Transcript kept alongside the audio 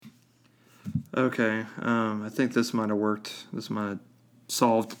Okay, I think this might have worked. This might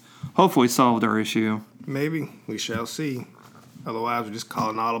have hopefully solved our issue. Maybe. We shall see. Otherwise, we just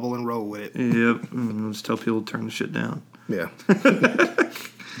call an audible and roll with it. Yep, and just tell people to turn the shit down. Yeah.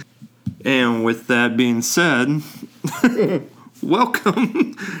 And with that being said,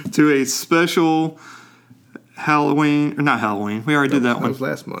 welcome to a special Halloween, or not Halloween. We already did that one. That was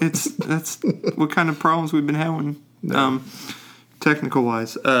last month. That's what kind of problems we've been having, No. technical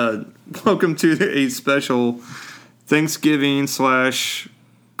wise. Welcome to a special Thanksgiving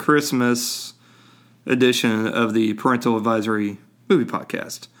 / Christmas edition of the Parental Advisory Movie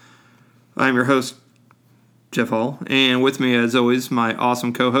Podcast. I'm your host, Jeff Hall, and with me, as always, my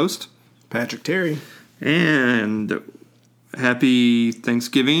awesome co-host, Patrick Terry. And happy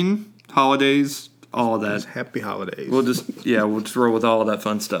Thanksgiving, holidays, all of that. Happy holidays. We'll just roll with all of that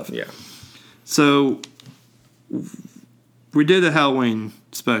fun stuff. Yeah. So, we did a Halloween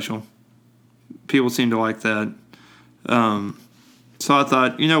special. People seem to like that. So I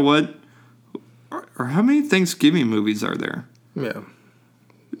thought, you know what? Or how many Thanksgiving movies are there? Yeah.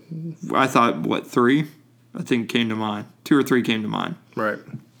 I thought, 3? I think came to mind. 2 or 3 came to mind. Right.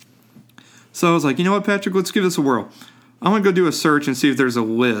 So I was like, you know what, Patrick? Let's give this a whirl. I'm going to go do a search and see if there's a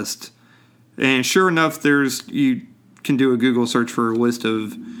list. And sure enough, you can do a Google search for a list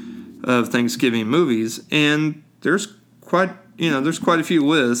of Thanksgiving movies. And there's quite a few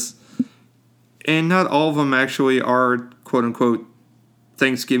lists. And not all of them actually are, quote unquote,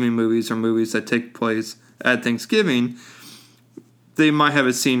 Thanksgiving movies or movies that take place at Thanksgiving. They might have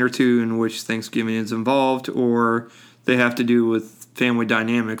a scene or two in which Thanksgiving is involved, or they have to do with family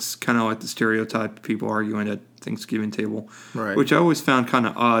dynamics, kind of like the stereotype people arguing at Thanksgiving table, Right. Which I always found kind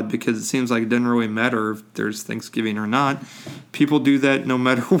of odd because it seems like it doesn't really matter if there's Thanksgiving or not. People do that no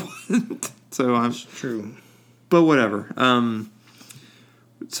matter what. It's true. But whatever.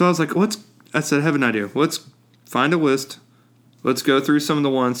 So I was like, I said, I have an idea. Let's find a list. Let's go through some of the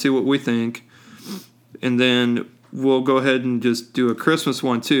ones, see what we think, and then we'll go ahead and just do a Christmas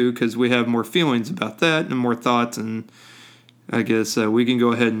one too, because we have more feelings about that and more thoughts, and I guess we can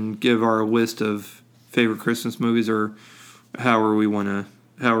go ahead and give our list of favorite Christmas movies, or however we end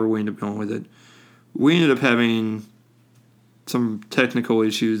up going with it. We ended up having some technical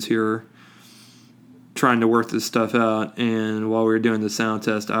issues here trying to work this stuff out, and while we were doing the sound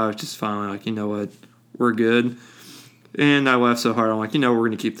test, I was just finally like, you know what, we're good. And I laughed so hard, I'm like, we're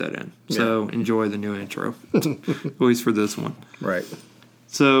going to keep that in. Yeah. So enjoy the new intro, at least for this one. Right.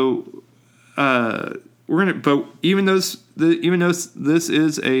 So we're gonna, but even though this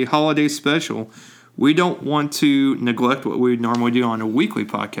is a holiday special, we don't want to neglect what we normally do on a weekly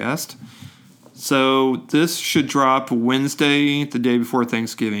podcast. So this should drop Wednesday, the day before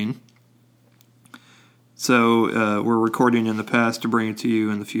Thanksgiving. So we're recording in the past to bring it to you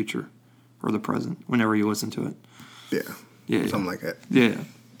in the future, or the present, whenever you listen to it. Yeah. Something like that. Yeah.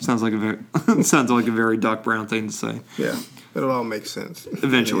 Sounds like a very Doc Brown thing to say. Yeah. It'll all make sense.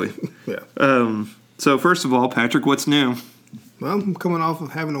 Eventually. Yeah. So first of all, Patrick, what's new? Well, I'm coming off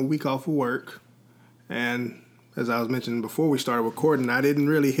of having a week off of work. And as I was mentioning before we started recording, I didn't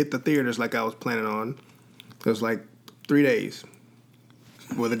really hit the theaters like I was planning on. It was like 3 days.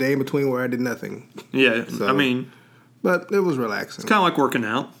 With a day in between where I did nothing. Yeah. So, but it was relaxing. It's kind of like working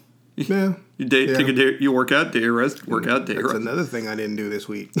out. Yeah. Take a day, you work out, day of rest, work out, day of That's rest. another thing I didn't do this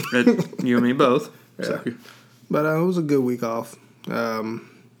week. You and me both. Yeah. So. But it was a good week off. Yeah,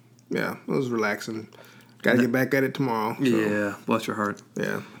 it was relaxing. Got to get back at it tomorrow. So, Yeah, bless your heart.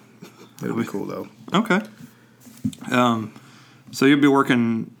 Yeah. It'll be cool, though. Okay. So you'll be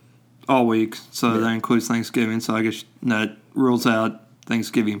working all week, so that includes Thanksgiving, so I guess that rules out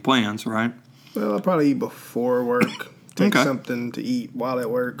Thanksgiving plans, right? Well, I'll probably eat before work. Take Okay. something to eat while at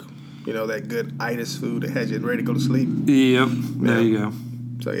work. That good itis food that has you ready to go to sleep. Yep, there you go.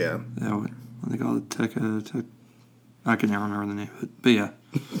 So, yeah. Yeah, I think all the I can never remember the name of it, but yeah.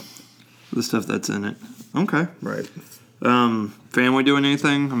 The stuff that's in it. Okay. Right. Family doing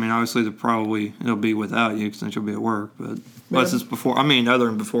anything? I mean, obviously, it'll be without you since you'll be at work, but unless it's before. I mean, other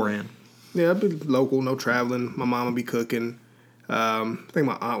than beforehand. Yeah, I'll be local, no traveling. My mom will be cooking. I think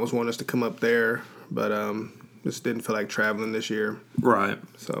my aunt was wanting us to come up there, but just didn't feel like traveling this year. Right.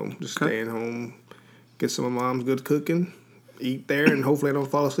 So just staying home, get some of mom's good cooking, eat there, and hopefully I don't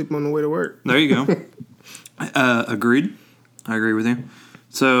fall asleep on the way to work. There you go. Agreed. I agree with you.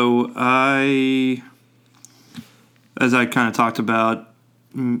 So as I kind of talked about,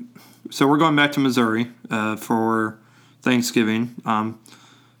 so we're going back to Missouri for Thanksgiving.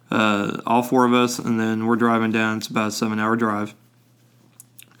 All 4 of us, and then we're driving down. It's about a 7-hour drive.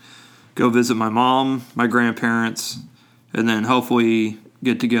 Go visit my mom, my grandparents, and then hopefully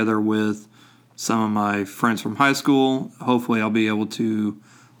get together with some of my friends from high school. Hopefully I'll be able to,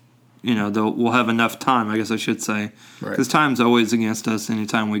 we'll have enough time, I guess I should say. Because time's always against us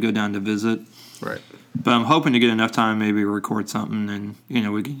anytime we go down to visit. Right. But I'm hoping to get enough time, maybe record something and,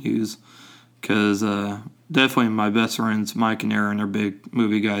 we can use. Because definitely my best friends, Mike and Aaron, are big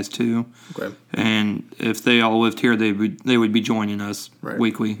movie guys too. Okay. And if they all lived here, they would be joining us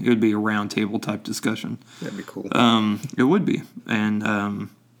weekly. It would be a round table type discussion. That'd be cool. It would be. And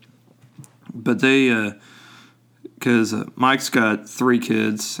but they, because Mike's got 3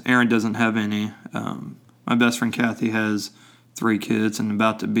 kids. Aaron doesn't have any. My best friend Kathy has 3 kids and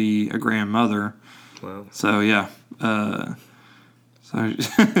about to be a grandmother. Wow. So yeah.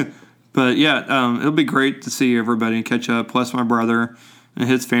 But yeah, it'll be great to see everybody and catch up. Plus, my brother and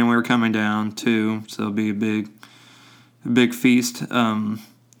his family are coming down too, so it'll be a big feast.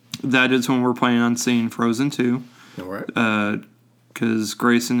 That is when we're planning on seeing Frozen 2. All right. Because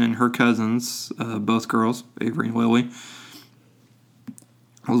Grayson and her cousins, both girls, Avery and Lily,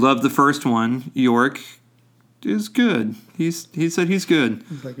 love the first one. York is good. He said he's good.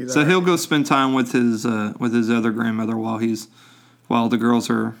 So he'll go spend time with his other grandmother while the girls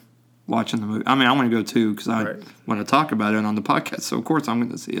are watching the movie. I mean, I want to go too because I want to talk about it on the podcast. So of course I'm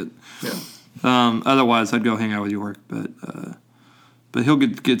going to see it. Yeah. Otherwise, I'd go hang out with York, but he'll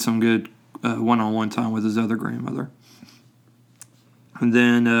get some good one-on-one time with his other grandmother. And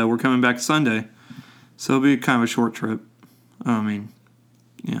then we're coming back Sunday, so it'll be kind of a short trip. I mean,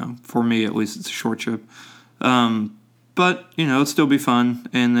 for me at least, it's a short trip. But it'll still be fun.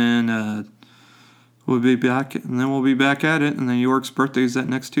 And then we'll be back, and then we'll be back at it. And then York's birthday is that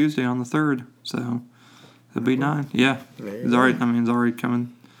next Tuesday on the 3rd, so it'll be 9. Yeah, it's already. I mean, it's already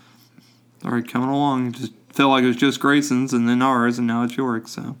coming along. It just felt like it was just Grayson's, and then ours, and now it's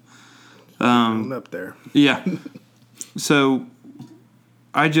York's. So, up there. Yeah. So,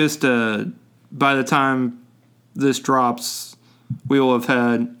 I just by the time this drops, we will have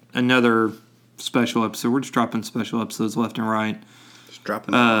had another special episode. We're just dropping special episodes left and right. Just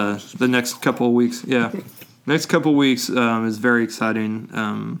dropping the next couple of weeks. Yeah, next couple of weeks is very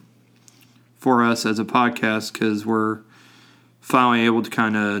exciting for us as a podcast because we're finally able to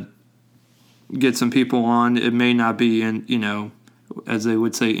kind of get some people on. It may not be in as they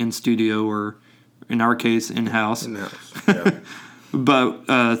would say in studio or in our case in house. Yeah.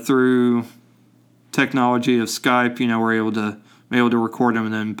 But through technology of Skype, we're able to record them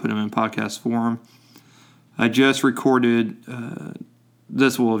and then put them in podcast form. I just recorded,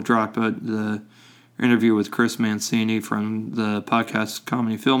 this will have dropped, but the interview with Chris Mancini from the podcast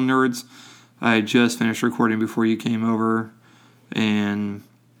Comedy Film Nerds. I had just finished recording before you came over, and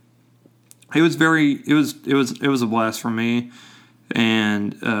it was a blast for me.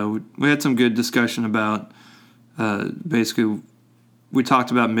 And we had some good discussion about basically. We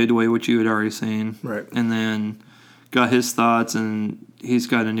talked about Midway, which you had already seen. Right. And then got his thoughts, and he's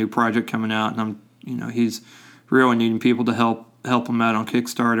got a new project coming out, and he's really needing people to help him out on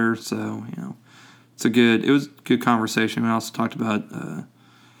Kickstarter. So, it was a good conversation. We also talked about,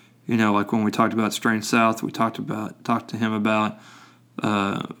 like when we talked about Strange South, we talked to him about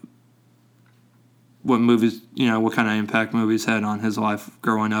what movies, what kind of impact movies had on his life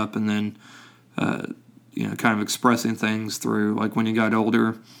growing up, and then, kind of expressing things through, like when he got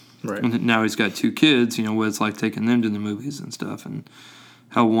older. Right. And now he's got 2 kids, what it's like taking them to the movies and stuff, and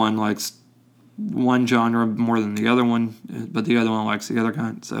how one likes one genre more than the other one, but the other one likes the other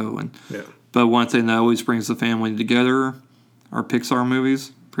kind. So, but one thing that always brings the family together are Pixar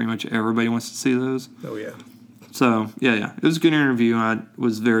movies. Pretty much everybody wants to see those. Oh, yeah. So, yeah. It was a good interview. I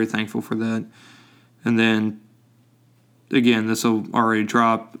was very thankful for that. And then, again, this will already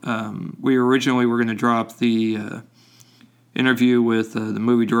drop. We originally were going to drop the interview with the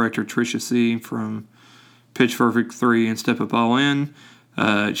movie director Tricia C. from Pitch Perfect 3 and Step Up All In.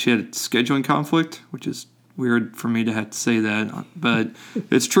 She had a scheduling conflict, which is weird for me to have to say that, but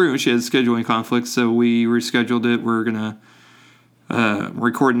it's true. She had a scheduling conflict, so we rescheduled it. We're going to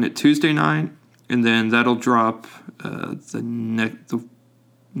recording it Tuesday night, and then that'll drop the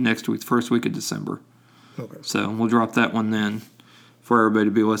next week, first week of December. Okay. So we'll drop that one then for everybody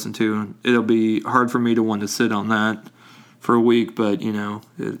to be listened to. It'll be hard for me to want to sit on that for a week, but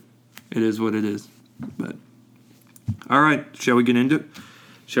it is what it is. But all right, shall we get into it?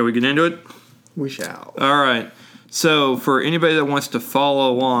 We shall. All right. So for anybody that wants to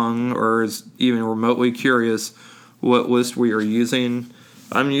follow along or is even remotely curious what list we are using,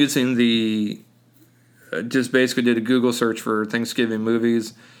 I'm using just basically did a Google search for Thanksgiving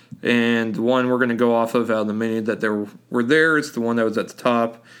movies. And the one we're going to go off of out of the many that there were there is the one that was at the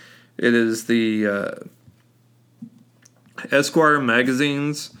top. It is the Esquire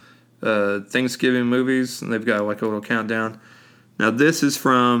magazine's Thanksgiving movies, and they've got like a little countdown. Now, this is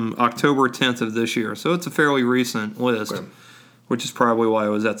from October 10th of this year, so it's a fairly recent list, Okay. which is probably why it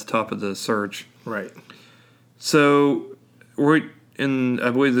was at the top of the search. Right. So, we're in,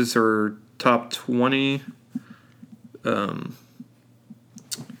 I believe these are top 20. These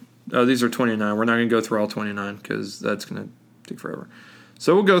are 29. We're not going to go through all 29 because that's going to take forever.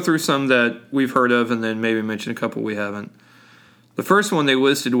 So, we'll go through some that we've heard of and then maybe mention a couple we haven't. The first one they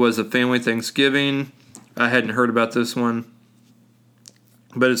listed was A Family Thanksgiving. I hadn't heard about this one.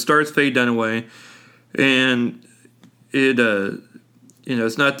 But it stars Faye Dunaway, and it,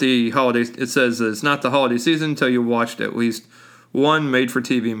 it's not the holiday. It says it's not the holiday season until you watched at least one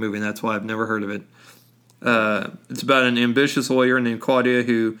made-for-TV movie, and that's why I've never heard of it. It's about an ambitious lawyer named Claudia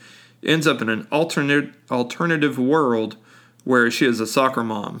who ends up in an alternative world where she is a soccer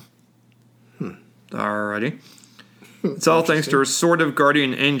mom. Alrighty. It's all thanks to her sort of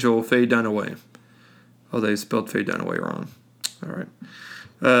guardian angel, Faye Dunaway. Oh, they spelled Faye Dunaway wrong. All right.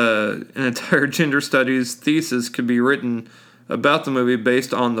 An entire gender studies thesis could be written about the movie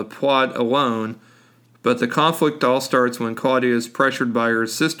based on the plot alone, but the conflict all starts when Claudia is pressured by her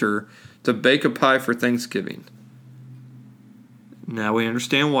sister to bake a pie for Thanksgiving. Now we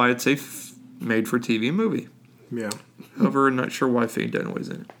understand why it's a made-for-TV movie. Yeah. However, I'm not sure why Faye Dunaway's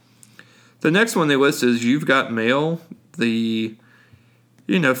in it. The next one they list is You've Got Mail, the,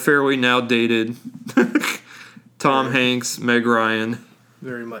 fairly now dated Tom Hanks, Meg Ryan.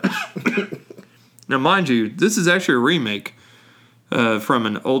 Very much. Now, mind you, this is actually a remake from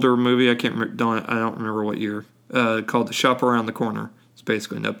an older movie. I don't remember what year. Called The Shop Around the Corner. It's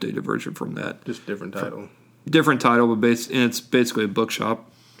basically an updated version from that. Just different title. Different title, but it's basically a bookshop.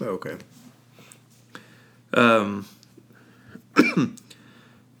 Oh, okay.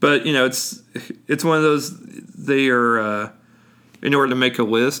 But it's one of those. They are in order to make a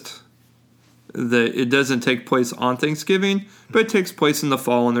list. That it doesn't take place on Thanksgiving, but it takes place in the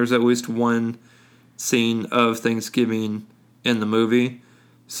fall, and there's at least one scene of Thanksgiving in the movie.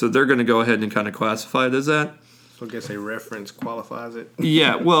 So they're going to go ahead and kind of classify it as that. So I guess a reference qualifies it.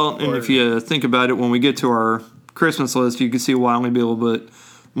 Yeah, well, and if you think about it, when we get to our Christmas list, you can see why I'm going to be a little bit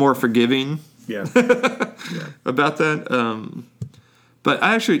more forgiving Yeah. about that. But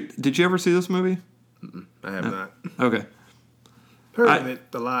did you ever see this movie? I have not. Okay. Heard of it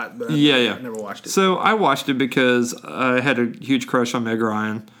a lot, but I never watched it. So I watched it because I had a huge crush on Meg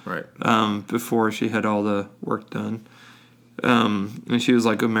Ryan. Right. Before she had all the work done. And she was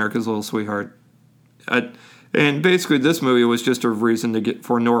like America's little sweetheart. And basically this movie was just a reason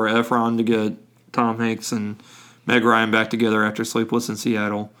for Nora Ephron to get Tom Hanks and Meg Ryan back together after Sleepless in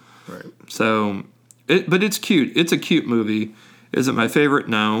Seattle. Right. So, but it's cute. It's a cute movie. Is it my favorite?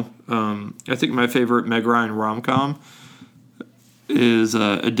 No. I think my favorite Meg Ryan rom-com is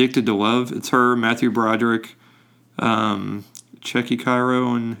Addicted to Love. It's her, Matthew Broderick, Checky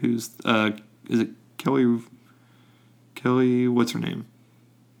Cairo, and who's is it Kelly? What's her name?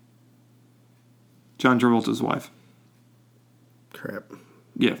 John Travolta's wife. Crap.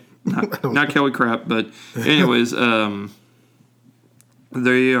 Yeah, not Kelly Crap, but anyways,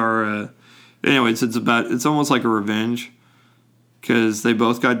 they are. Anyways, it's almost like a revenge because they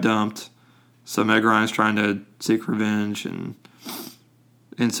both got dumped. So Meg Ryan's trying to seek revenge, and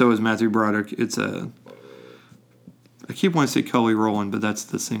so is Matthew Broderick. I keep wanting to say Kelly Rowland, but that's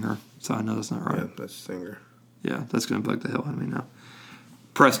the singer, so I know that's not right. Yeah, that's the singer. Yeah, that's going to bug the hell out of me now.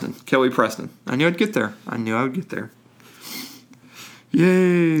 Kelly Preston. I knew I'd get there.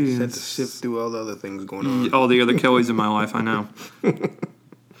 Yay! Just had to sift through all the other things going on. All the other Kellys in my life, I know.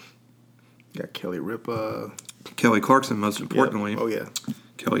 Got Kelly Ripa. Kelly Clarkson, most importantly. Yep. Oh, yeah.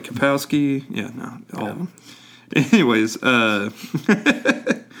 Kelly Kapowski. Yeah, no, all of them. Anyways,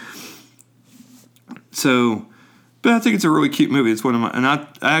 so, but I think it's a really cute movie. It's one of my, and I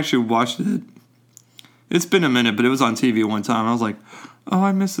actually watched it. It's been a minute, but it was on TV one time. I was like, oh,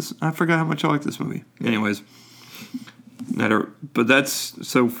 I missed this. I forgot how much I like this movie. Anyways, but that's,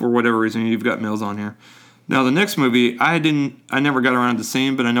 so for whatever reason, You've Got Mail's on here. Now, the next movie, I never got around to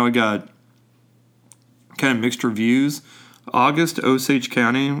seeing, but I know it got kind of mixed reviews. August, Osage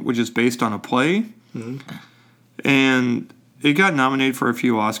County, which is based on a play. Mm-hmm. And it got nominated for a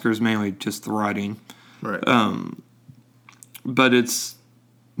few Oscars, mainly just the writing. Right. But it's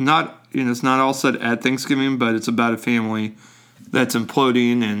not, it's not all set at Thanksgiving, but it's about a family that's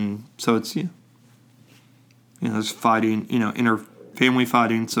imploding, and so it's, there's fighting, inner family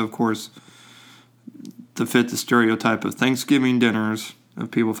fighting. So, of course, to fit the stereotype of Thanksgiving dinners, of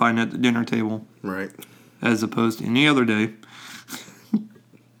people fighting at the dinner table. Right. As opposed to any other day.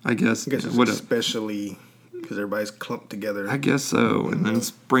 I guess it's what especially Because everybody's clumped together. I guess so. And then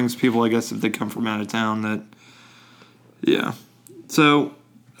it brings people, I guess, if they come from out of town that, yeah. So,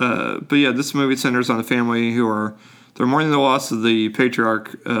 but yeah, this movie centers on the family they're mourning the loss of the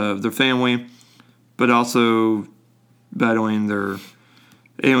patriarch of their family, but also battling their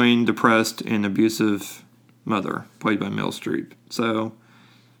ailing, depressed, and abusive mother, played by Meryl Streep. So,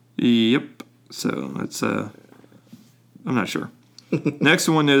 yep. So, that's, I'm not sure. Next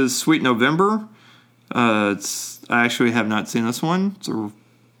one is Sweet November. I actually have not seen this one. It's a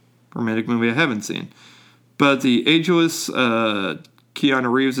romantic movie I haven't seen. But the ageless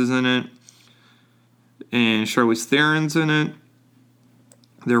Keanu Reeves is in it. And Charlize Theron's in it.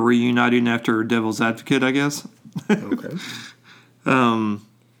 They're reuniting after Devil's Advocate, I guess. Okay.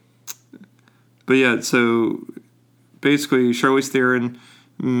 But yeah, so basically Charlize Theron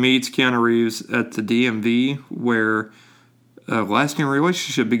meets Keanu Reeves at the DMV where a lasting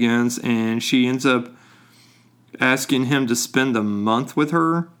relationship begins, and she ends up asking him to spend the month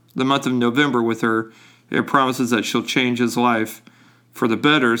of November with her. It promises that she'll change his life for the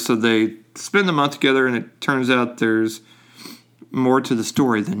better, so they spend the month together, and it turns out there's more to the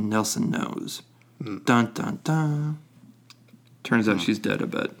story than Nelson knows. Dun, dun, dun. Turns out she's dead, I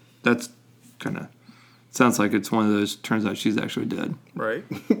bet. That's kind of... Sounds like it's one of those, turns out she's actually dead. Right.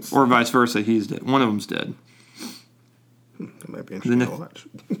 Or vice versa, he's dead. One of them's dead. That might be interesting to watch.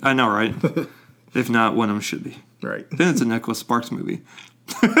 I know, right? If not, one of them should be. Right. Then it's a Nicholas Sparks movie.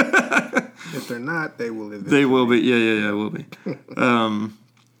 If they're not, they will eventually. They will be. Yeah, will be.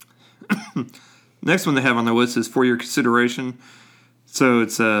 Next one they have on their list is For Your Consideration. So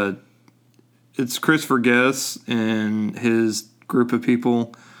it's Christopher Guest and his group of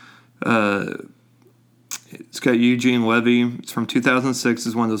people. It's got Eugene Levy. It's from 2006.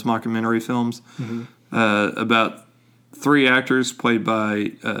 It's one of those mockumentary films about three actors played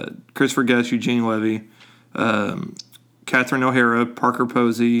by Christopher Guest, Eugene Levy, Catherine O'Hara, Parker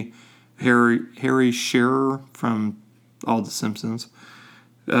Posey, Harry Shearer from All the Simpsons.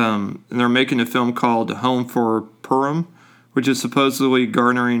 And they're making a film called Home for Purim, which is supposedly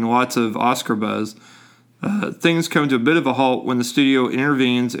garnering lots of Oscar buzz. Things come to a bit of a halt when the studio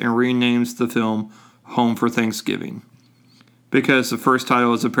intervenes and renames the film Home for Thanksgiving, because the first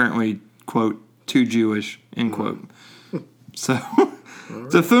title is apparently, quote, too Jewish, end quote. So,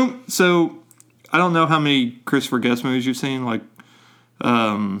 the film, I don't know how many Christopher Guest movies you've seen, like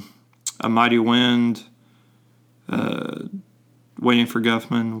A Mighty Wind, Waiting for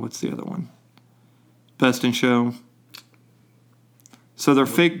Guffman, what's the other one? Best in Show. So they're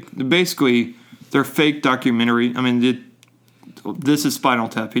fake, basically, they're fake documentary. I mean, this is Spinal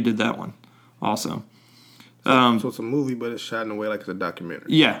Tap, he did that one also. So it's a movie, but it's shot in a way like it's a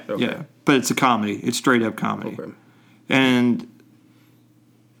documentary. Yeah, okay. Yeah. But it's a comedy. It's straight up comedy. Okay. And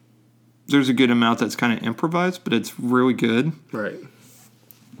there's a good amount that's kind of improvised, but it's really good. Right.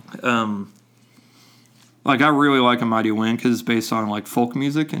 Like, I really like A Mighty Wind because it's based on, like, folk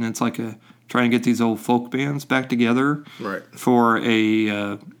music, and it's like trying to get these old folk bands back together. Right. For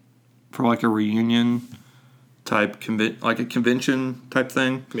a reunion type, like a convention type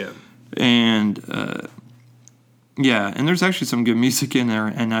thing. Yeah. And, yeah, and there's actually some good music in there,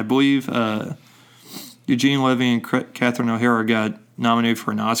 and I believe Eugene Levy and Catherine O'Hara got nominated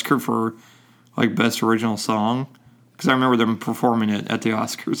for an Oscar for, like, Best Original Song, because I remember them performing it at the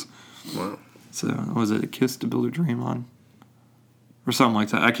Oscars. Wow. So, was it A Kiss to Build a Dream On? Or something like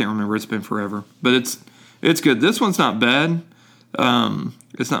that. I can't remember. It's been forever. But it's good. This one's not bad.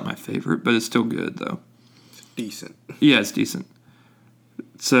 It's not my favorite, but it's still good, though. It's decent. Yeah, it's decent.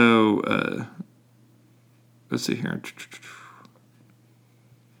 So, let's see here.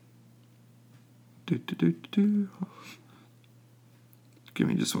 Give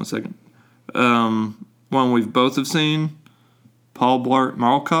me just 1 second. One we've both have seen, Paul Blart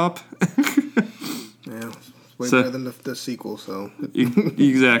Mall Cop. Yeah, it's way better than the sequel, so.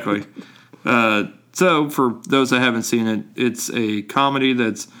 Exactly. So, for those that haven't seen it, it's a comedy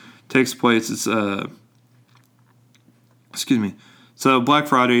that takes place. It's, excuse me. So, Black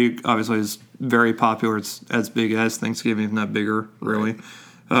Friday, obviously, is very popular. It's as big as Thanksgiving, if not bigger, really.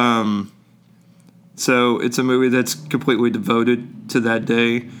 Right. So, it's a movie that's completely devoted to that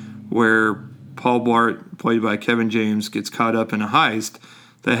day where Paul Blart, played by Kevin James, gets caught up in a heist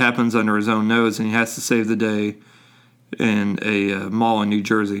that happens under his own nose, and he has to save the day in a mall in New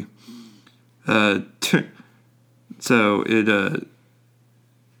Jersey. So it's.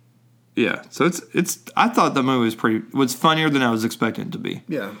 I thought the movie was funnier than I was expecting it to be.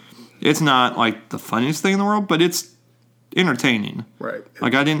 Yeah, it's not like the funniest thing in the world, but it's entertaining. Right.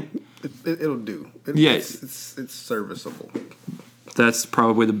 Like I didn't. It'll do. Yes, it's serviceable. That's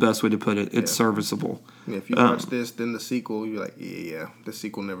probably the best way to put it. It's serviceable. Yeah, if you watch this, then the sequel, you're like, yeah, the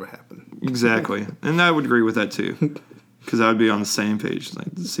sequel never happened. Exactly. And I would agree with that too. Because I would be on the same page.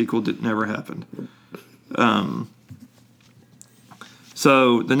 Like, the sequel never happened.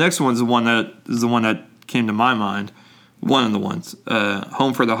 So the next one's the one that came to my mind. One of the ones.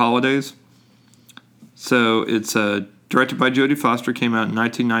 Home for the Holidays. So it's directed by Jodie Foster, came out in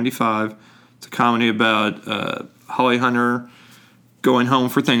 1995. It's a comedy about Holly Hunter going home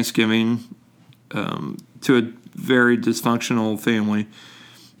for Thanksgiving to a very dysfunctional family,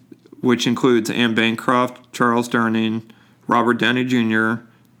 which includes Anne Bancroft, Charles Durning, Robert Downey Jr.,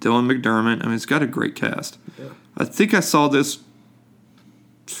 Dylan McDermott. I mean, it's got a great cast. Yeah. I think I saw this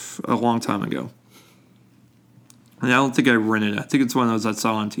a long time ago. And I don't think I rented it. I think it's one of those I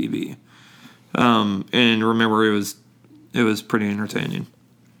saw on TV. And remember, it was pretty entertaining.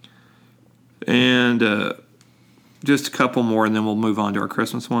 And just a couple more, and then we'll move on to our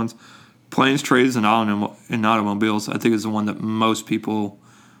Christmas ones. Planes, Trains, and Automobiles, I think, is the one that most people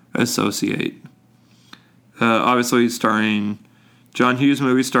associate. Obviously, starring John Hughes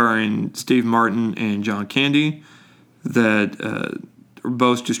movie starring Steve Martin and John Candy that are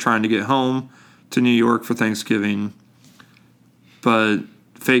both just trying to get home to New York for Thanksgiving. But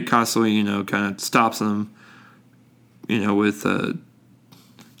fate constantly, kind of stops them, with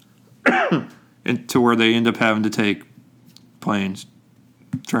and to where they end up having to take planes,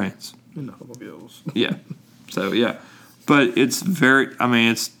 trains, and automobiles. Yeah. So yeah, but it's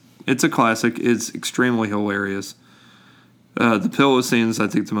it's a classic. It's extremely hilarious. The pillow scene is, I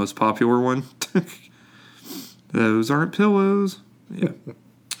think, the most popular one. Those aren't pillows. Yeah.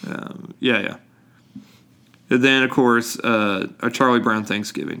 Yeah. And then, of course, a Charlie Brown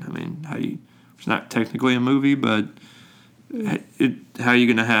Thanksgiving. I mean, it's not technically a movie, but how are you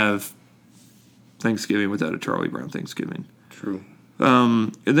going to have Thanksgiving without a Charlie Brown Thanksgiving? True.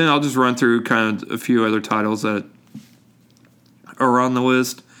 And then I'll just run through kind of a few other titles that are on the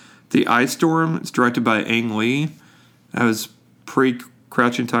list. The Ice Storm. It's directed by Ang Lee. That was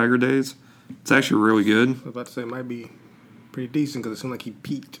pre-Crouching Tiger days. It's actually really good. I was about to say it might be pretty decent because it seemed like he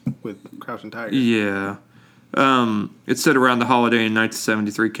peaked with Crouching Tiger. Yeah. It's set around the holiday in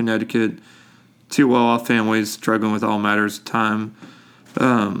 1973 Connecticut. Two well-off families struggling with all matters of time.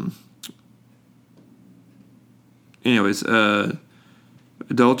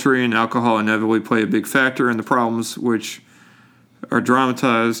 Adultery and alcohol inevitably play a big factor in the problems, which are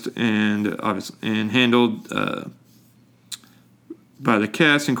dramatized and handled by the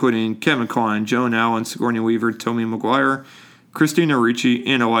cast, including Kevin Kline, Joan Allen, Sigourney Weaver, Tommy Maguire, Christina Ricci,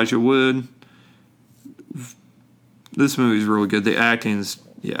 and Elijah Wood. This movie's really good. The acting's,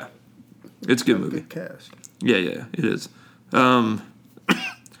 it's a good movie. Good cast. Yeah, it is.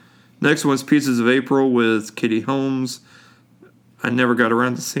 Next one's Pieces of April with Katie Holmes. I never got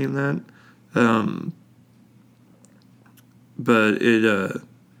around to seeing that. But it,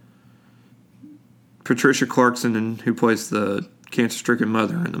 Patricia Clarkson, who plays the cancer-stricken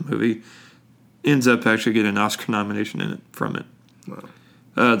mother in the movie, ends up actually getting an Oscar nomination from it.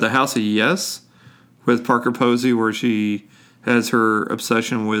 Wow. The House of Yes with Parker Posey, where she has her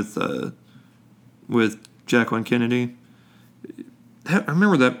obsession with Jacqueline Kennedy. I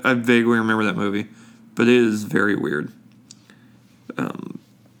remember that. I vaguely remember that movie, but it is very weird.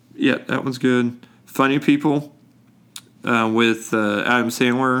 That one's good. Funny People with Adam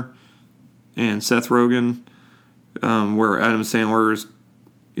Sandler and Seth Rogen, where Adam Sandler is,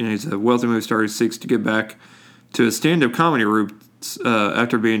 he's a wealthy movie star. He seeks to get back to his stand-up comedy roots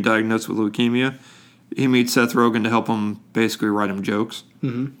after being diagnosed with leukemia. He meets Seth Rogen to help him basically write him jokes.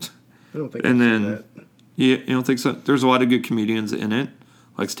 Mm-hmm. I don't think and I've then, seen that. Yeah, you don't think so? There's a lot of good comedians in it,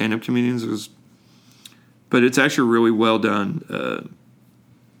 like stand-up comedians. But it's actually really well done.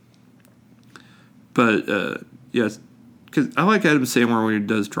 Yes, because I like Adam Sandler when he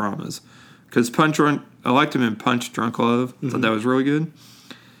does dramas. Because I liked him in Punch Drunk Love. I thought that was really good.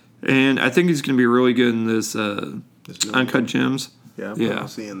 And I think he's going to be really good in this Uncut Gems. Yeah, I'm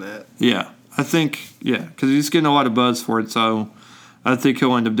seeing that. Yeah, I think, because he's getting a lot of buzz for it, so I think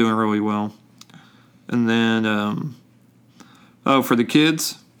he'll end up doing really well. And then, for the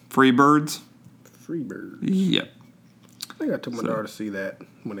kids, Free Birds. Free Birds. Yep. I think I took my daughter to see that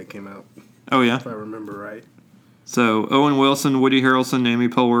when it came out. Oh, yeah? If I remember right. So, Owen Wilson, Woody Harrelson, Amy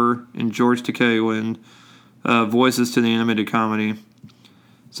Poehler, and George Takei lend voices to the animated comedy.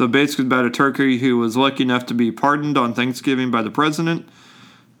 So, basically about a turkey who was lucky enough to be pardoned on Thanksgiving by the president.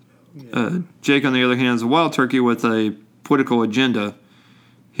 Yeah. Jake, on the other hand, is a wild turkey with a political agenda.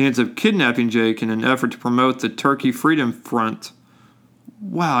 He ends up kidnapping Jake in an effort to promote the Turkey Freedom Front.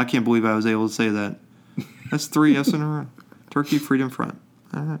 Wow, I can't believe I was able to say that. That's 3 F's in a row. Turkey Freedom Front.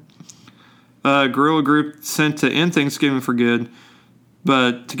 All right. Guerrilla group sent to end Thanksgiving for good,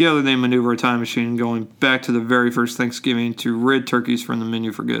 but together they maneuver a time machine going back to the very first Thanksgiving to rid turkeys from the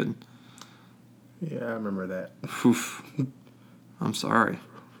menu for good. Yeah, I remember that. Oof. I'm sorry.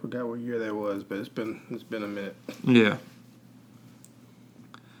 Forgot what year that was, but it's been a minute. Yeah.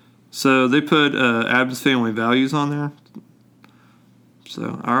 So they put Addams Family Values on there.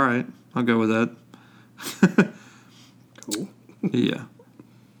 So, all right. I'll go with that. Cool. Yeah.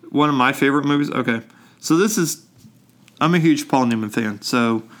 One of my favorite movies. Okay. So I'm a huge Paul Newman fan.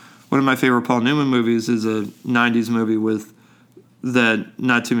 So one of my favorite Paul Newman movies is a 90s movie that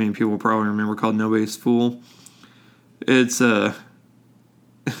not too many people probably remember called Nobody's Fool. It's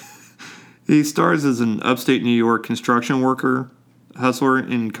he stars as an upstate New York construction worker, hustler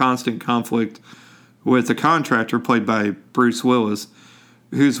in constant conflict with a contractor played by Bruce Willis,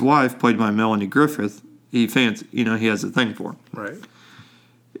 whose wife, played by Melanie Griffith, he has a thing for. Right.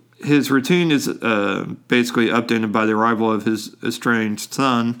 His routine is basically updated by the arrival of his estranged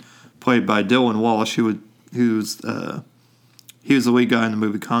son, played by Dylan Walsh, he was the lead guy in the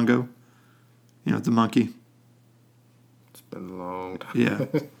movie Congo. You know, the monkey. It's been a long time. Yeah.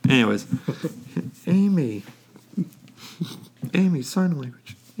 Anyways, Amy, sign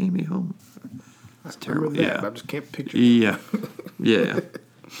language. Amy home. That's terrible. That, yeah, but I just can't picture. Yeah.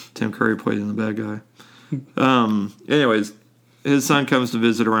 Tim Curry played in the bad guy. Anyways. His son comes to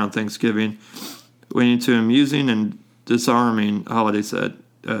visit around Thanksgiving, leading to an amusing and disarming holiday set.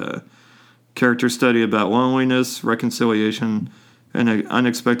 Character study about loneliness, reconciliation, and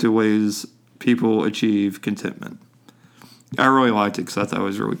unexpected ways people achieve contentment. I really liked it because I thought it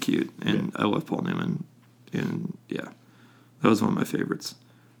was really cute, and I love Paul Newman. And yeah, that was one of my favorites.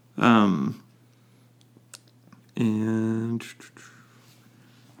 And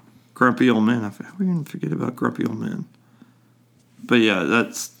Grumpy Old Man. How are we going to forget about Grumpy Old Man? But yeah,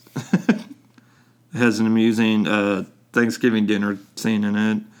 that's has an amusing Thanksgiving dinner scene in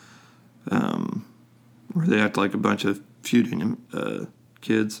it, where they act like a bunch of feuding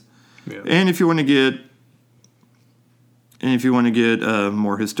kids. Yeah. And if you want to get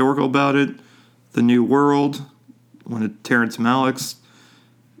more historical about it, The New World, one of Terrence Malick's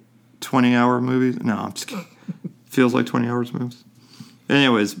 20-hour movies. No, I'm just kidding. Feels like 20 hours movies.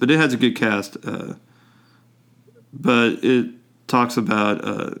 Anyways, but it has a good cast. But it talks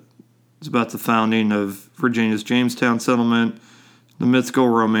about it's about the founding of Virginia's Jamestown settlement, the mythical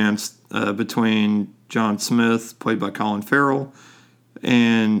romance between John Smith, played by Colin Farrell,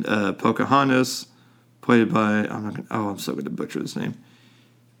 and Pocahontas, played by I'm so going to butcher this name.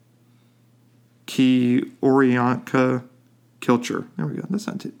 Keorianka Kilcher. There we go. That's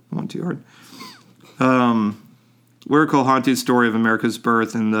not too hard. Lyrical haunting story of America's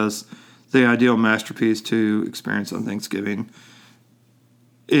birth, and thus the ideal masterpiece to experience on Thanksgiving.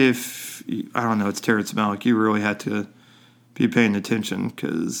 If, I don't know, it's Terrence Malick, you really had to be paying attention,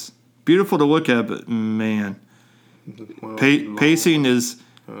 because beautiful to look at, but man, pacing is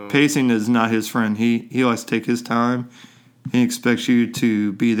not his friend. He likes to take his time. He expects you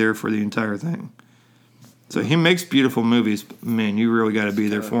to be there for the entire thing. So he makes beautiful movies, but man, you really got to be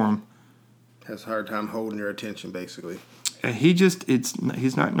there for him. Has a hard time holding your attention, basically. And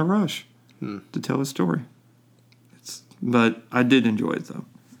he's not in a rush to tell his story. But I did enjoy it, though.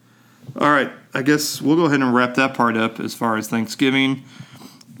 All right, I guess we'll go ahead and wrap that part up as far as Thanksgiving.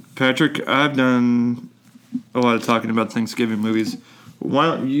 Patrick, I've done a lot of talking about Thanksgiving movies. Why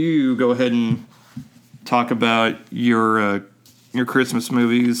don't you go ahead and talk about your Christmas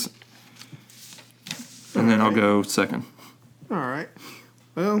movies, and then I'll go second. All right.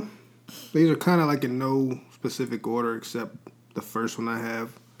 Well, these are kind of like in no specific order except the first one I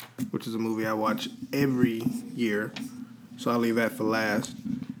have, which is a movie I watch every year. So I'll leave that for last.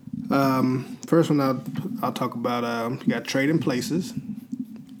 First one I'll talk about, you got Trading Places.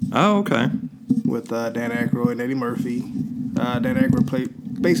 Oh, okay. With Dan Aykroyd and Eddie Murphy. Dan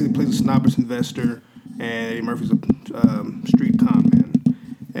Aykroyd basically plays a snobbish investor, and Eddie Murphy's a street con man.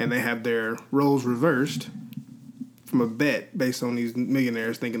 And they have their roles reversed from a bet based on these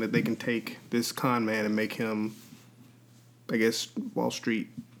millionaires thinking that they can take this con man and make him, I guess, Wall Street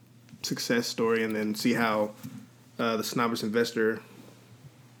success story, and then see how the snobbish investor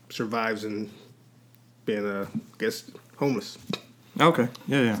survives in being, I guess, homeless. Okay.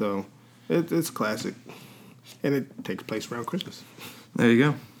 Yeah. So it's classic, and it takes place around Christmas. There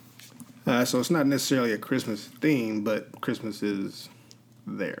you go. So it's not necessarily a Christmas theme, but Christmas is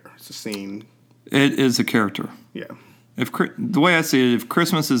there. It's a scene. It is a character. Yeah. The way I see it, if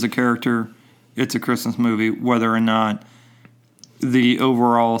Christmas is a character, it's a Christmas movie, whether or not the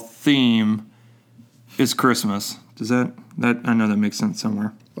overall theme is Christmas. Does that I know that makes sense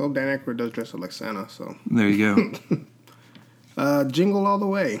somewhere. Well, Dan Aykroyd does dress up like Santa, so. There you go. Jingle All the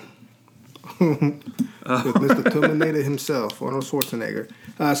Way. With Mr. Terminator himself, Arnold Schwarzenegger.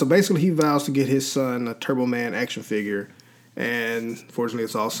 So basically, he vows to get his son a Turbo Man action figure, and fortunately,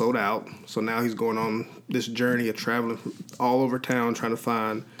 it's all sold out. So now he's going on this journey of traveling all over town trying to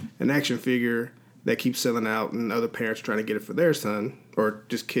find an action figure that keeps selling out, and other parents trying to get it for their son, or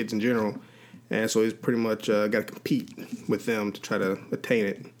just kids in general. And so he's pretty much got to compete with them to try to attain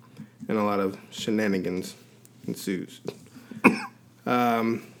it, and a lot of shenanigans ensues.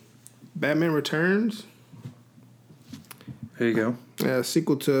 Batman Returns. There you go.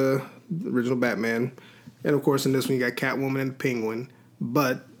 Sequel to the original Batman. And, of course, in this one, you got Catwoman and the Penguin.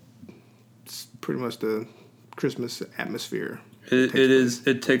 But it's pretty much the Christmas atmosphere.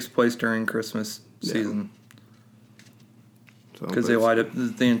 It takes place during Christmas season. Because they light up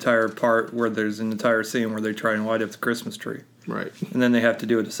the entire part where there's an entire scene where they try and light up the Christmas tree. Right. And then they have to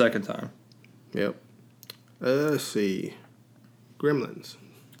do it a second time. Yep. Let's see. Gremlins.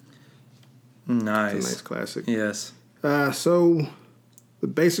 Nice. It's a nice classic. Yes. So the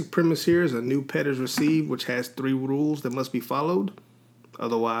basic premise here is a new pet is received, which has 3 rules that must be followed.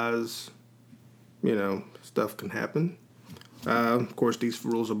 Otherwise, stuff can happen. Of course, these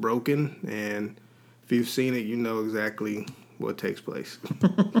rules are broken, and if you've seen it, you know exactly what takes place.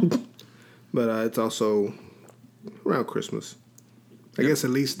 But it's also around Christmas. I guess at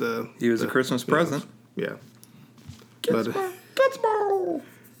least he was a Christmas present. Yeah. Gizmo.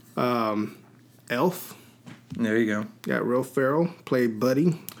 Elf. There you go. Got Will Ferrell, played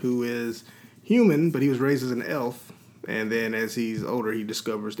Buddy, who is human, but he was raised as an elf. And then as he's older, he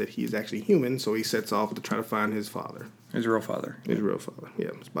discovers that he's actually human, so he sets off to try to find his father. His real father. His real father,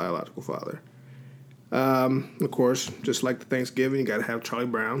 yeah, his biological father. Of course, just like the Thanksgiving, you got to have Charlie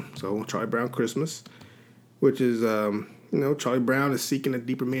Brown. So Charlie Brown Christmas, which is, Charlie Brown is seeking a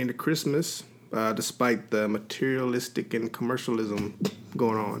deeper meaning to Christmas, despite the materialistic and commercialism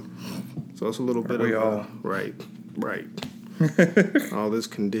going on. So it's a little bit of right. All this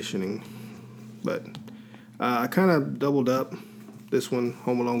conditioning, but I kind of doubled up this one,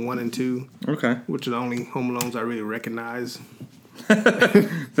 Home Alone 1 and 2. Okay. Which are the only Home Alones I really recognize. I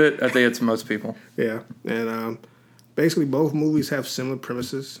think it's most people. Yeah, and basically both movies have similar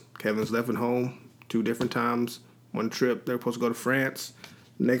premises. Kevin's left at home 2 different times. One trip they're supposed to go to France.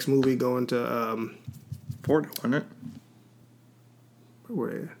 Next movie going to Florida, wasn't it?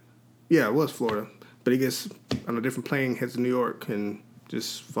 Where? Yeah, it was Florida. But he gets on a different plane, heads to New York, and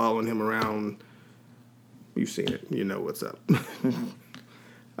just following him around. You've seen it. You know what's up.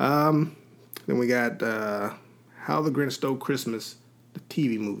 Then we got How the Grinch Stole Christmas, the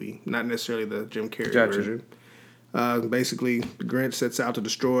TV movie, not necessarily the Jim Carrey version. Basically, the Grinch sets out to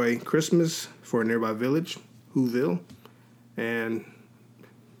destroy Christmas for a nearby village, Whoville, and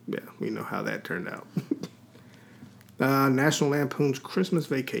yeah, we know how that turned out. National Lampoon's Christmas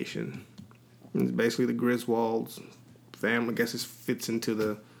Vacation. It's basically the Griswolds family. I guess it fits into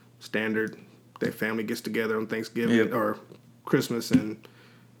the standard. Their family gets together on Thanksgiving or Christmas, and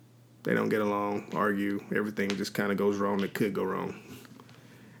they don't get along, argue. Everything just kind of goes wrong that could go wrong.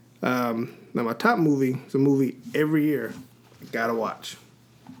 Now, my top movie is a movie every year gotta watch.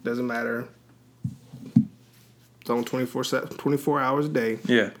 Doesn't matter. It's on 24 hours a day.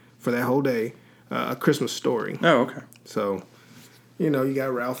 Yeah. For that whole day. A Christmas Story. Oh, okay. So, you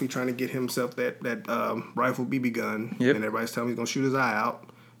got Ralphie trying to get himself that rifle BB gun. Yep. And everybody's telling him he's going to shoot his eye out.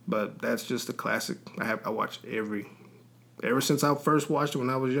 But that's just a classic. I watch ever since I first watched it when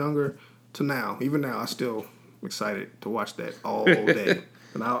I was younger to now. Even now, I'm still excited to watch that all day.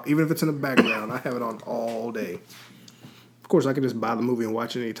 And even if it's in the background, I have it on all day. Of course, I can just buy the movie and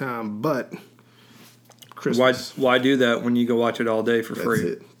watch it anytime, but Christmas. Why do that when you go watch it all day for free?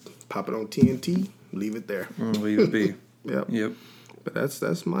 That's it. Pop it on TNT, leave it there. Leave it be. Yep. But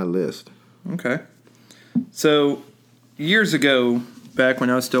that's my list. Okay. So, years ago, back when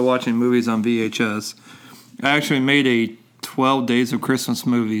I was still watching movies on VHS, I actually made a 12 Days of Christmas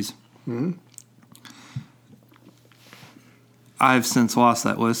movies. Mm-hmm. I've since lost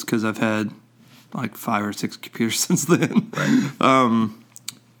that list because I've had like 5 or 6 computers since then. Right.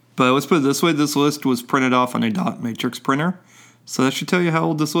 But let's put it this way. This list was printed off on a dot matrix printer. So that should tell you how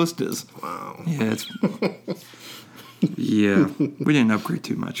old this list is. Wow. Yeah, we didn't upgrade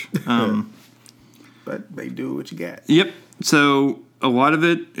too much. But they do what you got. Yep. So a lot of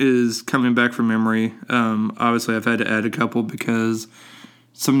it is coming back from memory. Obviously, I've had to add a couple because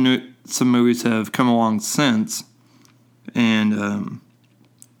some movies have come along since. And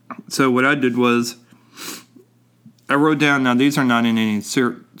so what I did was I wrote down, now these are not in any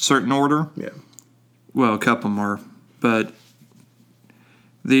certain order. Yeah. Well, a couple more but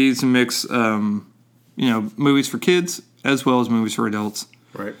these mix, movies for kids as well as movies for adults.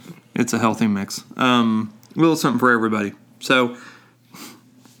 Right. It's a healthy mix. A little something for everybody. So,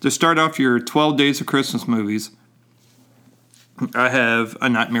 to start off your 12 Days of Christmas movies, I have A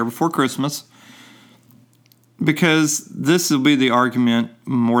Nightmare Before Christmas. Because this will be the argument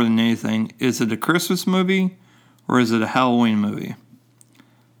more than anything. Is it a Christmas movie or is it a Halloween movie?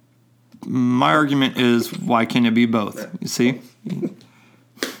 My argument is, why can't it be both? You see?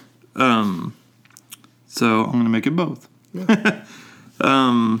 So I'm going to make it both. Yeah.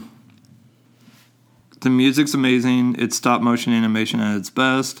 The music's amazing. It's stop motion animation at its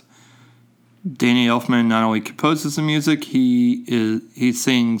best. Danny Elfman not only composes the music, he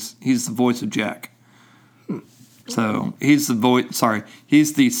sings. He's the voice of Jack. So he's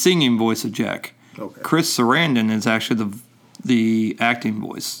the singing voice of Jack. Okay. Chris Sarandon is actually the acting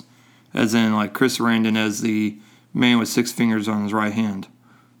voice, as in like Chris Sarandon as the man with 6 fingers on his right hand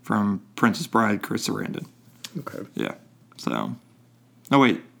from Princess Bride. Chris Sarandon. Okay. Yeah. So,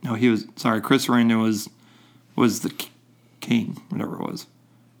 Chris Sarandon was the king, whatever it was.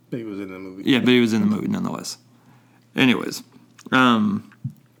 He was in the movie. Yeah, but he was in the movie nonetheless. Anyways, I've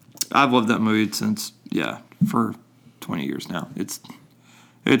loved that movie since for 20 years now. It's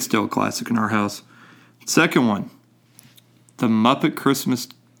still a classic in our house. Second one, A Muppet Christmas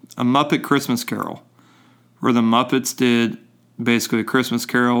Carol, where the Muppets did basically a Christmas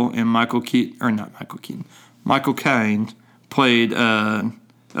Carol, and Michael Caine played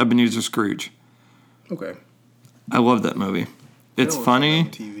Ebenezer Scrooge. Okay. I love that movie. It's funny.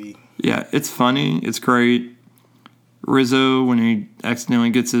 TV. Yeah, it's funny. It's great. Rizzo, when he accidentally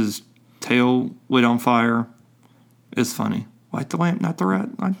gets his tail lit on fire, is funny. Light the lamp, not the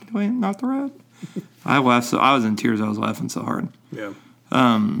rat. Light the lamp, not the rat. I laughed. I was in tears. I was laughing so hard. Yeah.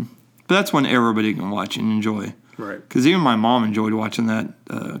 But that's one everybody can watch and enjoy. Right. Because even my mom enjoyed watching that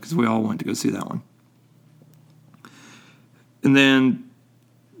because we all went to go see that one. And then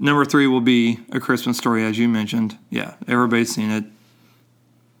number 3 will be A Christmas Story, as you mentioned. Yeah, everybody's seen it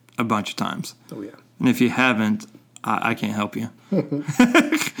a bunch of times. Oh, yeah. And if you haven't, I can't help you.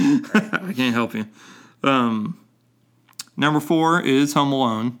 I can't help you. Number 4 is Home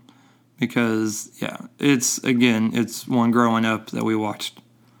Alone. Because, it's one growing up that we watched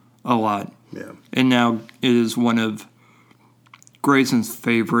a lot. Yeah. And now it is one of Grayson's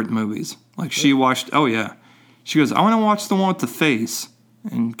favorite movies. Like, she watched, she goes, I want to watch the one with the face.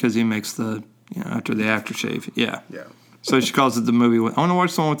 And because he makes the, after the aftershave. Yeah. Yeah. So she calls it the movie, I want to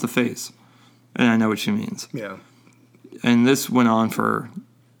watch the one with the face. And I know what she means. Yeah. And this went on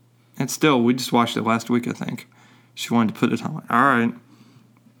we just watched it last week, I think. She wanted to put it on. Like, all right.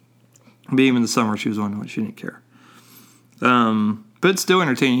 But even in the summer, she was on it. She didn't care. But it's still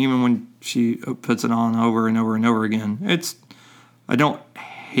entertaining, even when she puts it on over and over and over again. I don't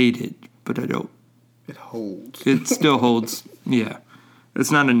hate it, but I don't. It holds. It still holds. Yeah.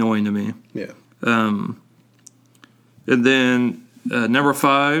 It's not annoying to me. Yeah. And then number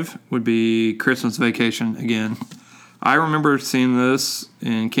 5 would be Christmas Vacation again. I remember seeing this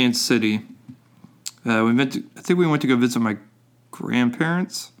in Kansas City. I think we went to go visit my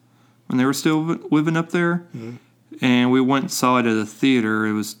grandparents when they were still living up there. Mm-hmm. And we went and saw it at a theater.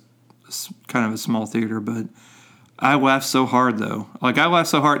 It was kind of a small theater, but I laughed so hard, though. Like, I laughed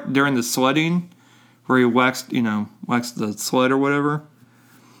so hard during the sledding, where he waxed the sled or whatever.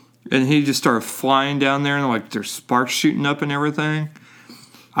 And he just started flying down there, and, like, there's sparks shooting up and everything.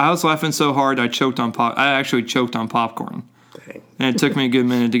 I was laughing so hard, I actually choked on popcorn. Dang. And it took me a good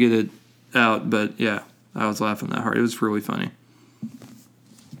minute to get it out, but, yeah, I was laughing that hard. It was really funny.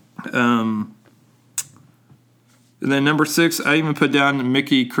 And then number 6, I even put down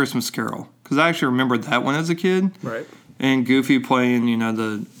Mickey Christmas Carol, because I actually remembered that one as a kid. Right. And Goofy playing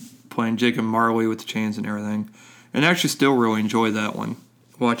Jacob Marley with the chains and everything. And I actually still really enjoy that one,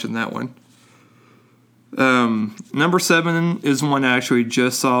 watching that one. Number 7 is one I actually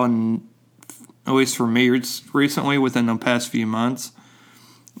just saw, at least for me, recently within the past few months.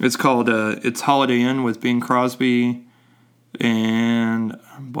 It's called It's Holiday Inn with Bing Crosby, and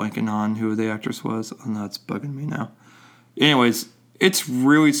I'm blanking on who the actress was. Oh, no, it's bugging me now. Anyways, it's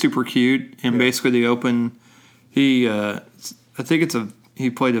really super cute, and basically they open. He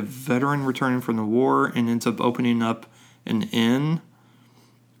played a veteran returning from the war, and ends up opening up an inn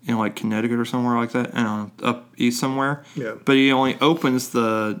in like Connecticut or somewhere like that, and up east somewhere. Yeah. But he only opens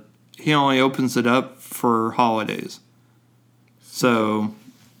it up for holidays. So,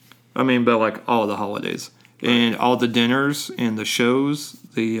 but like all the holidays. And all the dinners and the shows,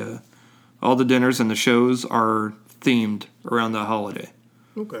 all the dinners and the shows are themed around the holiday.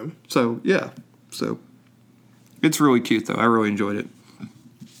 Okay. So, yeah. So, It's really cute, though. I really enjoyed it.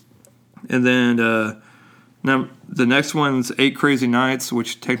 And then now the next one's 8 Crazy Nights,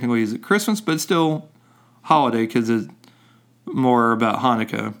 which technically is at Christmas, but still holiday because it's more about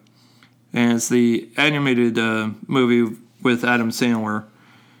Hanukkah. And it's the animated movie with Adam Sandler.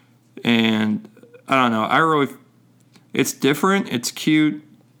 And I don't know. It's different. It's cute.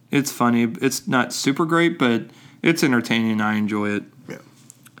 It's funny. It's not super great, but it's entertaining. I enjoy it.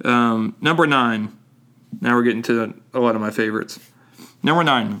 Yeah. Number 9. Now we're getting to a lot of my favorites. Number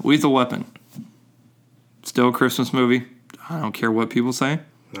 9, Lethal Weapon. Still a Christmas movie. I don't care what people say.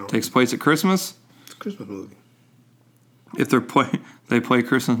 No. Takes place at Christmas. It's a Christmas movie. If they play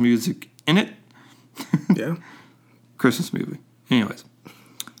Christmas music in it. Yeah. Christmas movie. Anyways,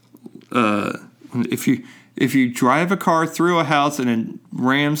 if you drive a car through a house and it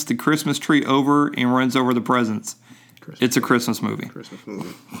rams the Christmas tree over and runs over the presents, it's a Christmas movie. Christmas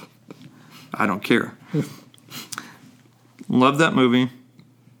movie. I don't care. Love that movie.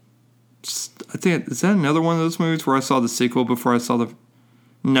 I think, is that another one of those movies where I saw the sequel before I saw the...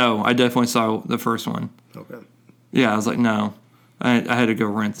 No, I definitely saw the first one. Okay. Yeah, I was like, no. I had to go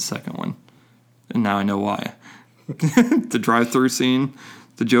rent the second one. And now I know why. The drive-thru scene,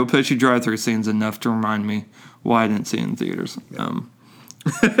 the Joe Pesci drive-thru scene is enough to remind me why I didn't see it in theaters. Yeah.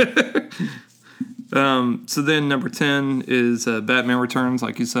 So then number 10 is Batman Returns,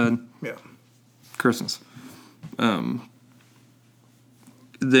 like you said. Yeah. Christmas.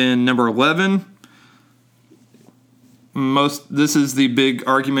 Then number 11, this is the big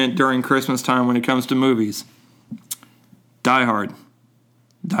argument during Christmas time when it comes to movies. Die Hard.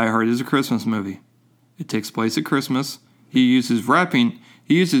 Die Hard is a Christmas movie. It takes place at Christmas. He uses wrapping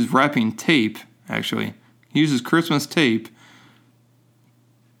tape, actually. He uses Christmas tape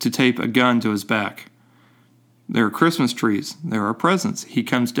to tape a gun to his back. There are Christmas trees. There are presents. He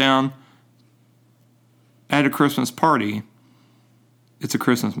comes down at a Christmas party. It's a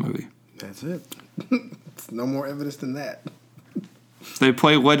Christmas movie. That's it. It's no more evidence than that. They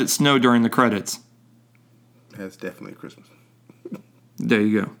play Let It Snow during the credits. That's definitely Christmas. There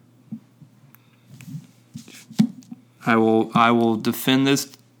you go. I will defend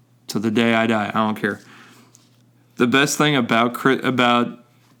this to the day I die. I don't care. The best thing about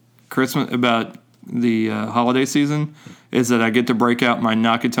Christmas, about the holiday season, is that I get to break out my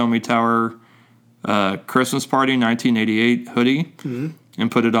Nakatomi Tower Christmas Party 1988 hoodie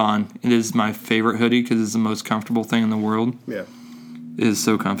and put it on. It is my favorite hoodie because it's the most comfortable thing in the world. Yeah. It is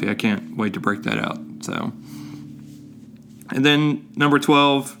so comfy. I can't wait to break that out. So, and then number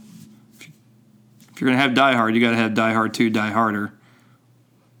 12, if you're going to have Die Hard, you got to have Die Hard 2, Die Harder.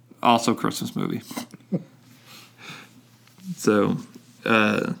 Also Christmas movie. So,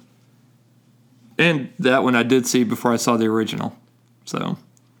 and that one I did see before I saw the original. So,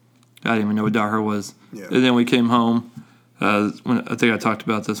 I didn't even know what Die Hard was. Yeah. And then we came home. When I think I talked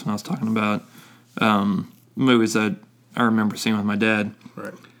about this when I was talking about movies that I remember seeing with my dad.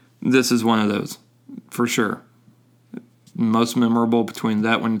 Right. This is one of those, for sure. Most memorable between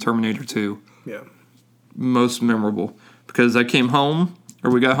that one and Terminator 2. Yeah. Most memorable. Because I came home,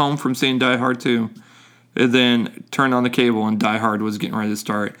 or we got home from seeing Die Hard 2, and then turned on the cable and Die Hard was getting ready to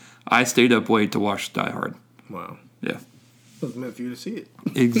start. I stayed up late to watch Die Hard. Wow. Yeah. It was meant for you to see it.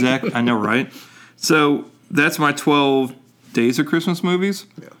 Exactly. I know, right? So that's my 12 Days of Christmas movies.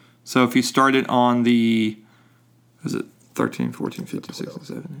 Yeah. So if you started on the, is it 13, 14, 15, 16,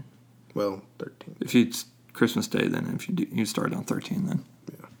 17? Well, 13. If you Christmas Day, then if you start on 13, then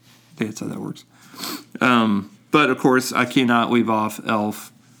Yeah. I think that's how that works. But of course, I cannot leave off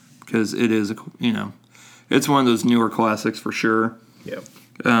Elf because it is it's one of those newer classics for sure. Yep.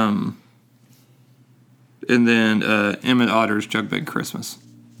 And then Emmett Otter's Jug Bag Christmas.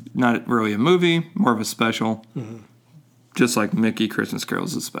 Not really a movie, more of a special. Mm-hmm. Just like Mickey Christmas Carol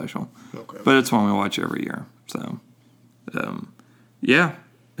is a special. Okay. But it's one we watch every year. So, yeah.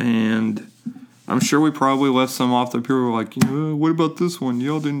 And I'm sure we probably left some off that people were like, what about this one?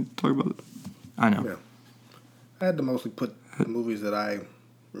 Y'all didn't talk about it. I know. Yeah. I had to mostly put the movies that I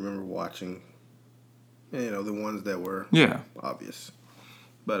remember watching, the ones that were obvious.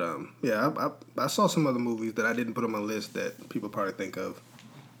 But, I saw some other movies that I didn't put on my list that people probably think of.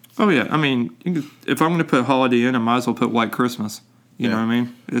 Oh, yeah. I mean, if I'm going to put Holiday in, I might as well put White Christmas. You know what I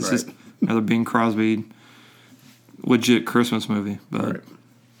mean? It's just another Bing Crosby legit Christmas movie. But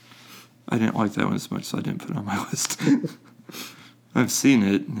I didn't like that one as much, so I didn't put it on my list. I've seen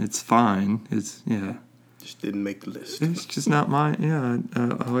it. It's fine. Just didn't make the list. It's just not mine. Yeah,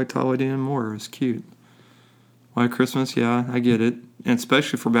 I liked Holiday Inn more. It was cute. White Christmas, yeah, I get it. And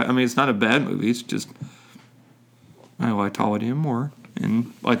especially for it's not a bad movie. It's just I liked Holiday Inn more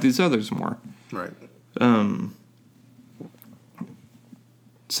and like these others more. Right.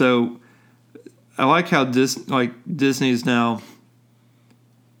 So I like how Disney's now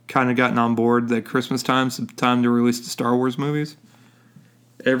kind of gotten on board that Christmas time's the time to release the Star Wars movies.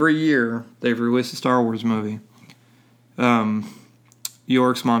 Every year they've released a Star Wars movie.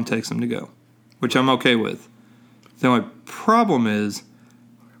 York's mom takes them to go, which I'm okay with. The only problem is,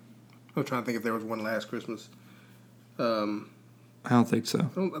 I'm trying to think if there was one last Christmas. I don't think so.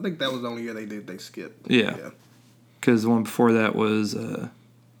 I think that was the only year they skipped. Yeah. Because the one before that was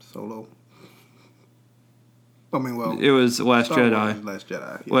Solo. I mean, well, it was Last Star Jedi. Wars was Last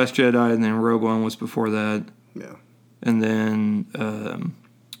Jedi. Yeah. Last Jedi, and then Rogue One was before that. Yeah. And then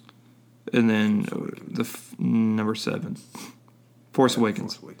number 7, Force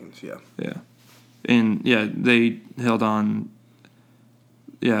Awakens. Force Awakens, yeah. Yeah. And, yeah, they held on.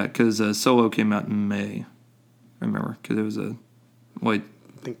 Yeah, because Solo came out in May. I remember, because it was a I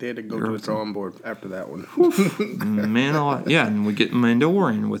think they had to go to the drawing board after that one. Man, yeah, and we get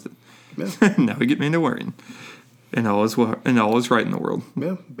Mandalorian with it. Yeah. Now we get Mandalorian. And all is right in the world.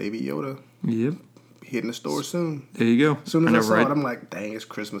 Yeah, Baby Yoda. Yep. Hitting the store soon. There you go. As soon as I saw it, I'm like, dang, it's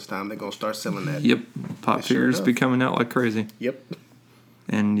Christmas time. They're going to start selling that. Yep. Pop figures be coming out like crazy. Yep.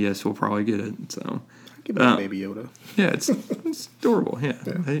 And yes, we'll probably get it. So Give me Baby Yoda. Yeah, it's adorable. Yeah.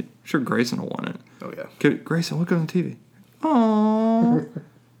 I'm sure Grayson will want it. Oh, yeah. Grayson, look on the TV. Aww.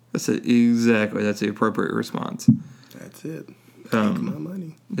 That's the appropriate response. That's it. Take my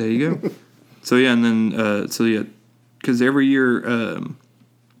money. There you go. So, yeah, and then, because every year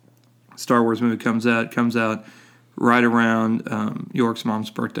Star Wars movie comes out right around York's mom's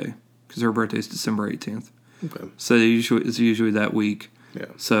birthday, because her birthday is December 18th. Okay. So it's usually that week. Yeah.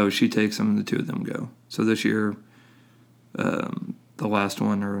 So she takes them, and the two of them go. So this year, the last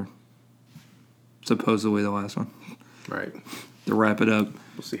one, or supposedly the last one. Right. To wrap it up.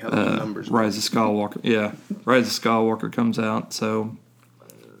 We'll see how the numbers go. Rise of Skywalker. Yeah. Rise of Skywalker comes out, so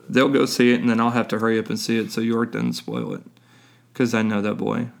they'll go see it, and then I'll have to hurry up and see it so York doesn't spoil it. Because I know that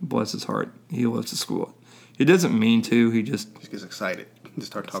boy, bless his heart, he loves to spoil it. He doesn't mean to, he just gets excited. Just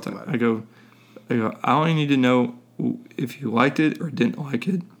start talking about it. I go, I only need to know if you liked it or didn't like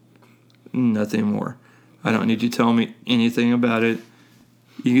it. Nothing more. I don't need you to tell me anything about it.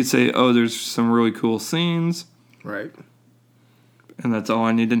 You could say, oh, there's some really cool scenes. Right. And that's all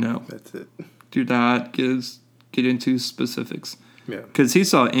I need to know. That's it. Do not get into specifics. Yeah. Because he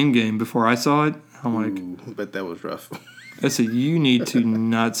saw Endgame before I saw it. I'm like, I bet that was rough. I said, you need to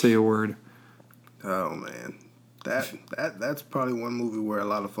not say a word. Oh, man. That's probably one movie where a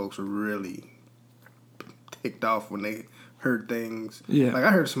lot of folks were really ticked off when they heard things. Yeah. Like, I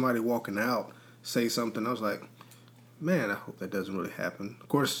heard somebody walking out say something. I was like, man, I hope that doesn't really happen. Of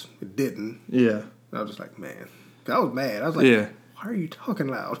course, it didn't. Yeah. I was just like, man. I was mad. I was like, why are you talking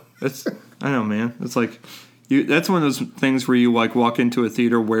loud? I know, man. It's like, that's one of those things where you like walk into a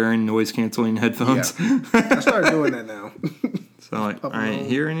theater wearing noise canceling headphones. Yeah. I started doing that now. So like, I ain't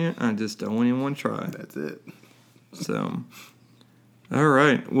hearing you. I just don't even want to try. That's it. So, all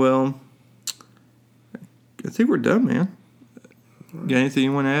right. Well, I think we're done, man. Got anything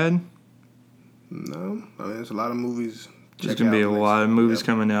you want to add? No. I mean, there's a lot of movies. There's going to be a lot of movies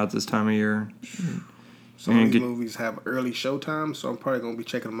coming out this time of year. Some of these movies have early showtime, so I'm probably going to be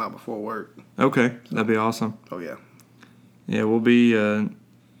checking them out before work. Okay. That'd be awesome. Oh, yeah. Yeah, we'll be, and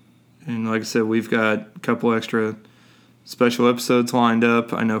like I said, we've got a couple extra special episodes lined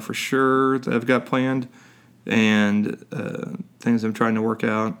up. I know for sure that I've got planned, and things I'm trying to work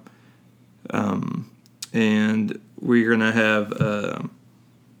out. And we're going to have,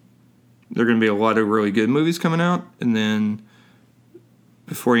 there are going to be a lot of really good movies coming out, and then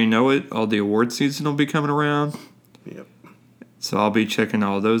before you know it, all the award season will be coming around. Yep. So I'll be checking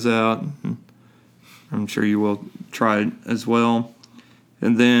all those out. I'm sure you will try it as well.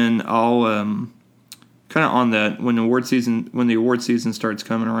 And then I'll kind of on that when the award season starts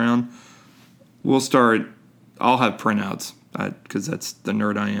coming around, I'll have printouts because that's the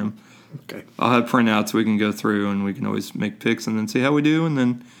nerd I am. Okay. I'll have printouts we can go through and we can always make picks and then see how we do, and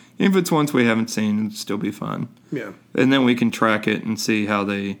then if it's ones we haven't seen, it'll still be fun. Yeah. And then we can track it and see how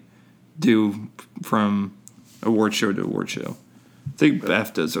they do from award show to award show. I think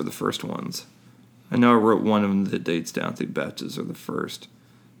BAFTAs are the first ones. I know I wrote one of the dates down. I think BAFTAs are the first.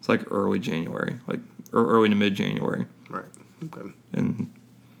 It's like early January, or early to mid-January. Right. Okay. And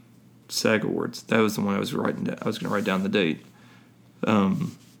SAG Awards. That was the one I was writing down. I was going to write down the date.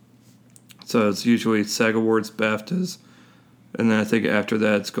 So it's usually SAG Awards, BAFTAs, and then I think after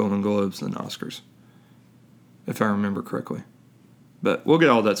that it's Golden Globes and Oscars, if I remember correctly. But we'll get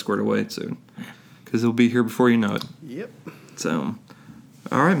all that squared away soon, because it'll be here before you know it. Yep. So,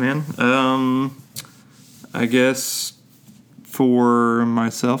 all right, man. I guess for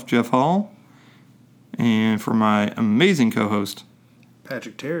myself, Jeff Hall, and for my amazing co-host,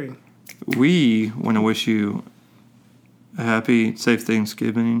 Patrick Terry. we want to wish you a happy, safe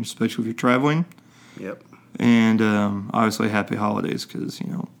Thanksgiving, especially if you're traveling. Yep. And obviously happy holidays because,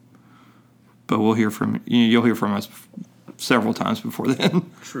 but we'll hear from you'll hear from us several times before then.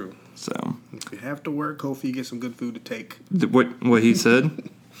 True. So if you have to work, hopefully you get some good food to take. What he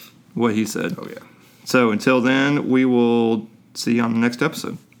said? What he said. Oh, yeah. So until then, we will see you on the next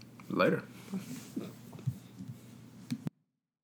episode. Later.